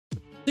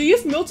So you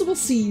have multiple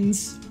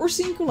scenes or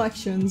scene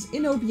collections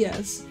in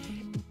OBS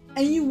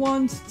and you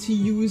want to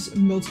use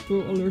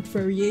multiple alert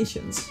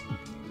variations.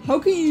 How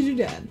can you do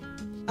that?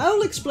 I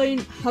will explain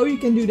how you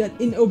can do that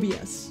in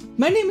OBS.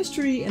 My name is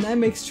Trui and I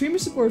make streamer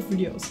support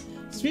videos.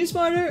 Stream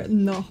smarter,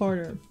 not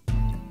harder.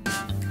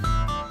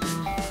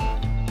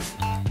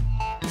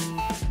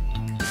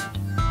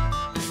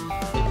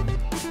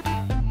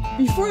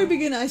 Before we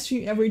begin, I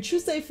stream every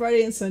Tuesday,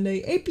 Friday and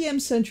Sunday, 8 PM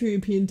Central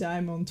European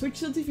Time on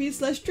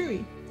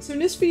twitch.tv/Trui. So in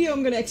this video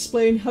I'm going to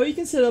explain how you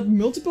can set up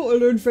multiple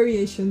alert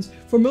variations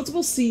for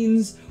multiple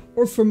scenes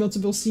or for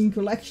multiple scene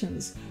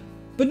collections.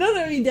 But not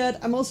only that,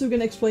 I'm also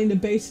going to explain the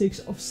basics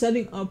of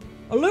setting up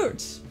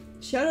alerts.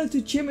 Shout out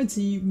to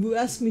Timothy who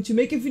asked me to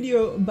make a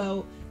video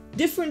about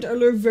different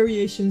alert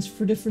variations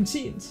for different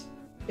scenes.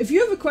 If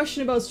you have a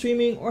question about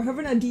streaming or have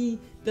an idea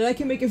that I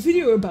can make a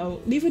video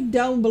about, leave it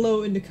down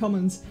below in the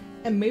comments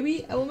and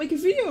maybe I will make a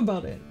video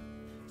about it.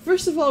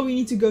 First of all, we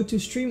need to go to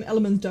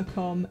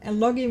StreamElements.com and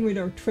log in with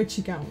our Twitch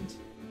account.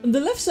 On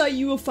the left side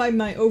you will find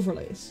my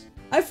overlays.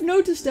 I've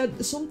noticed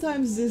that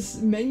sometimes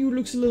this menu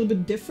looks a little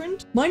bit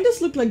different. Mine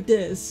does look like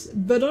this,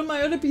 but on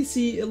my other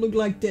PC it looked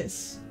like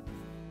this.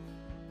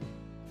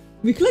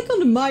 We click on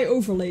the My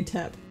Overlay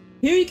tab.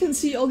 Here you can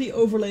see all the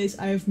overlays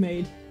I have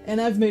made, and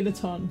I've made a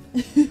ton.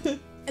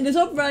 In the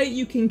top right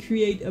you can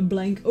create a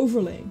blank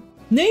overlay.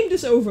 Name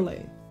this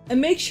overlay and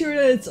make sure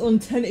that it's on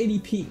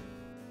 1080p.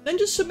 Then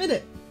just submit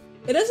it.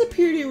 It has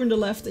appeared here on the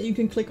left and you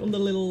can click on the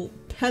little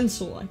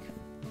pencil icon.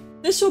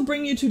 This will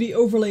bring you to the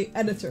overlay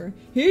editor.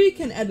 Here you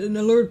can add an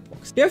alert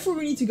box. Therefore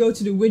we need to go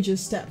to the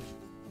widgets tab.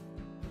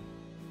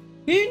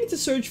 Here you need to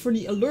search for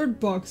the alert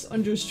box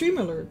under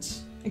StreamElements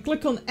and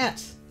click on add.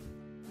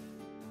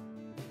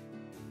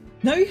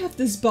 Now you have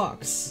this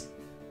box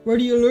where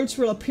the alerts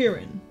will appear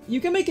in. You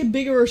can make it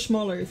bigger or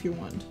smaller if you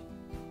want.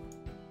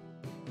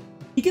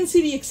 You can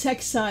see the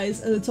exact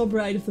size at the top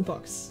right of the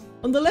box.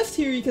 On the left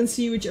here you can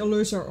see which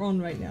alerts are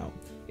on right now.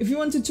 If you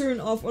want to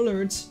turn off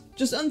alerts,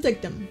 just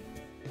untick them.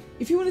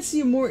 If you want to see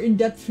a more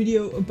in-depth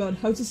video about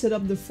how to set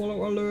up the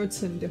follow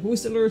alerts and the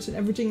host alerts and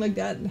everything like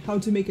that and how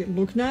to make it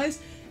look nice,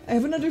 I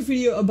have another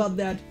video about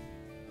that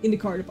in the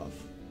card above.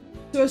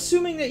 So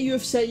assuming that you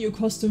have set your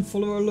custom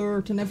follow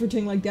alert and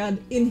everything like that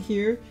in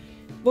here,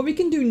 what we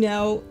can do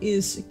now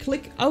is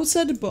click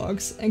outside the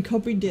box and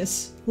copy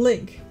this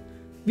link.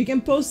 We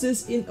can post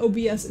this in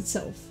OBS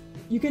itself.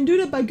 You can do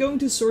that by going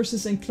to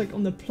sources and click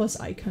on the plus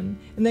icon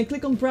and then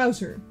click on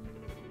browser.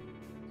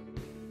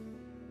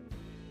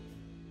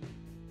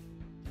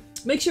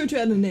 Make sure to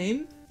add a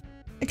name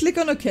and click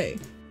on OK.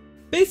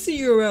 Paste the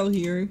URL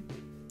here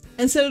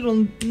and set it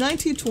on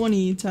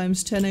 1920 x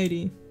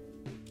 1080.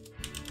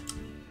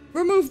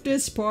 Remove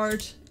this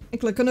part and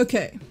click on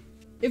OK.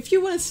 If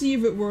you want to see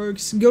if it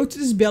works, go to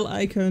this bell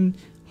icon,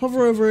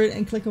 hover over it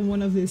and click on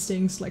one of these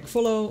things like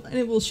follow and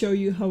it will show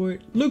you how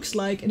it looks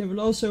like and it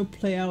will also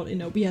play out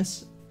in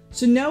OBS.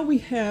 So now we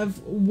have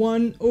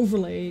one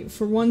overlay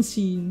for one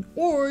scene,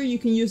 or you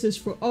can use this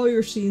for all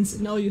your scenes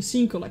and all your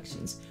scene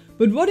collections.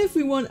 But what if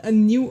we want a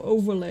new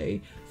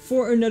overlay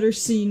for another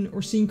scene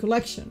or scene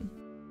collection?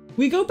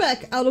 We go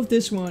back out of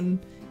this one,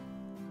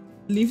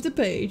 leave the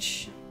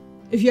page.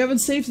 If you haven't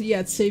saved it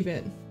yet, save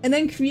it. And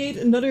then create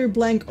another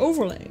blank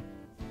overlay.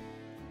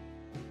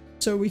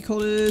 So we call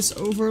this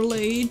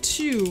overlay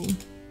 2.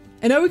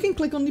 And now we can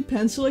click on the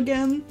pencil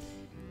again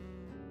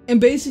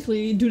and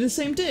basically do the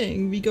same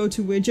thing. We go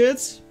to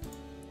widgets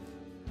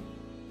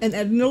and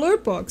add an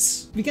alert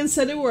box. We can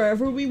set it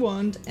wherever we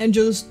want and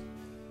just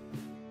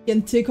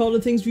can tick all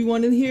the things we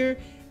want in here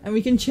and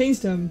we can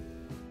change them.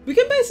 We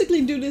can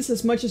basically do this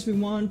as much as we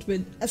want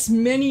with as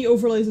many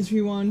overlays as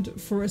we want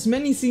for as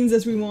many scenes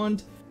as we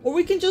want. Or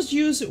we can just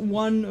use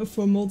one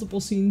for multiple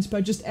scenes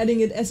by just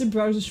adding it as a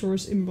browser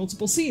source in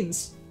multiple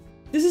scenes.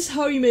 This is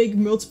how you make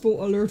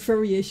multiple alert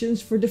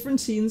variations for different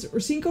scenes or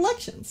scene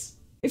collections.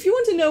 If you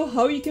want to know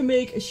how you can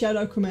make a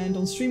shoutout command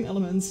on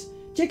StreamElements,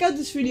 check out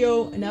this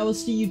video and I will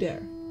see you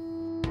there.